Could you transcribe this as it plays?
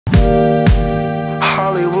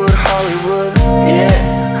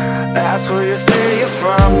where you say you're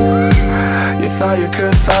from. You thought you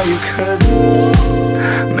could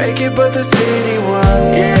make it, but the city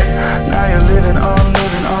won. Yeah, now you're living on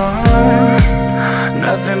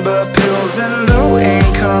nothing but pills and low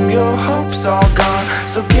income. Your hope's all gone,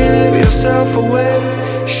 so give yourself away.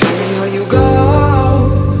 Show me how you go.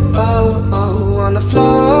 Oh, oh, on the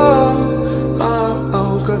floor. Oh,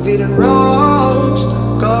 oh, covered in rose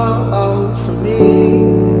gold for me.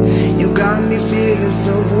 You got me feeling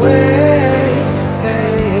some way.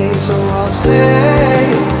 Hey, so I'll say,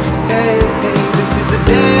 hey, hey, this is the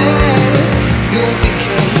day you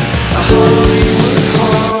became a Hollywood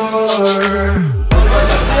whore.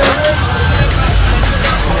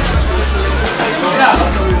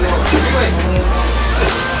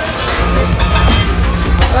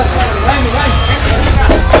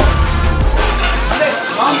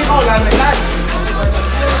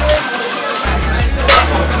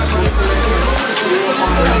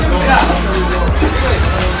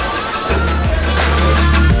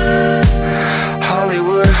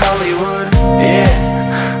 Hollywood,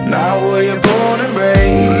 yeah. Now where you're born and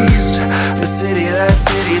raised, the city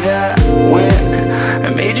that went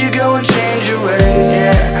and made you go and change your ways,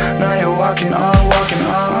 yeah. Now you're walking on.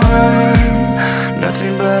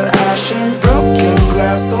 Nothing but ash and broken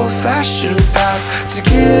glass, old-fashioned past to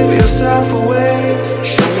give yourself away.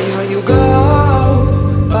 Show me how you go.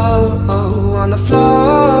 Oh, oh, on the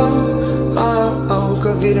floor. Oh, oh,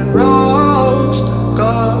 covered in rose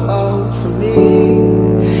gold for me.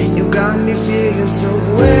 You got me feeling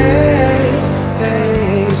some way.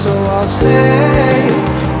 Hey, so I'll say,